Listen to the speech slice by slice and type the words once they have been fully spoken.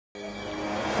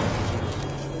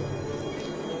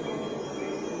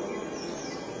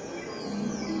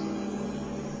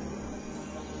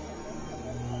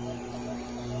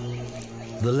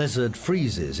The lizard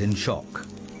freezes in shock.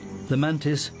 The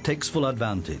mantis takes full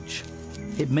advantage.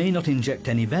 It may not inject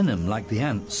any venom like the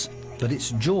ants, but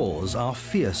its jaws are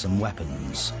fearsome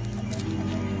weapons.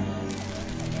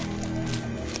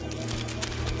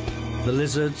 The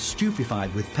lizard,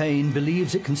 stupefied with pain,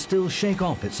 believes it can still shake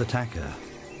off its attacker.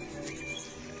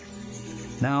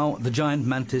 Now the giant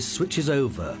mantis switches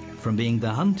over from being the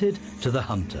hunted to the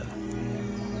hunter.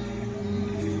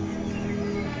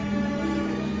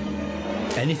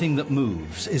 Anything that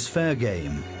moves is fair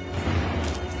game.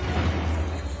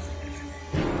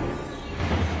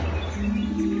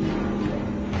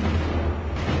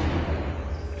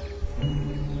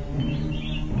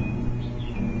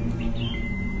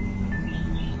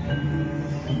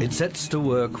 It sets to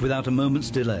work without a moment's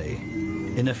delay.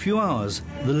 In a few hours,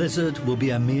 the lizard will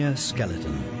be a mere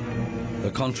skeleton.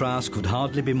 The contrast could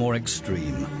hardly be more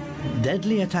extreme.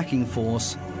 Deadly attacking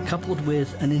force coupled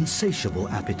with an insatiable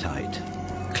appetite,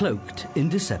 cloaked in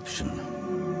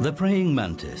deception. The praying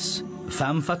mantis,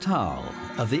 femme fatale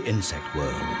of the insect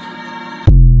world.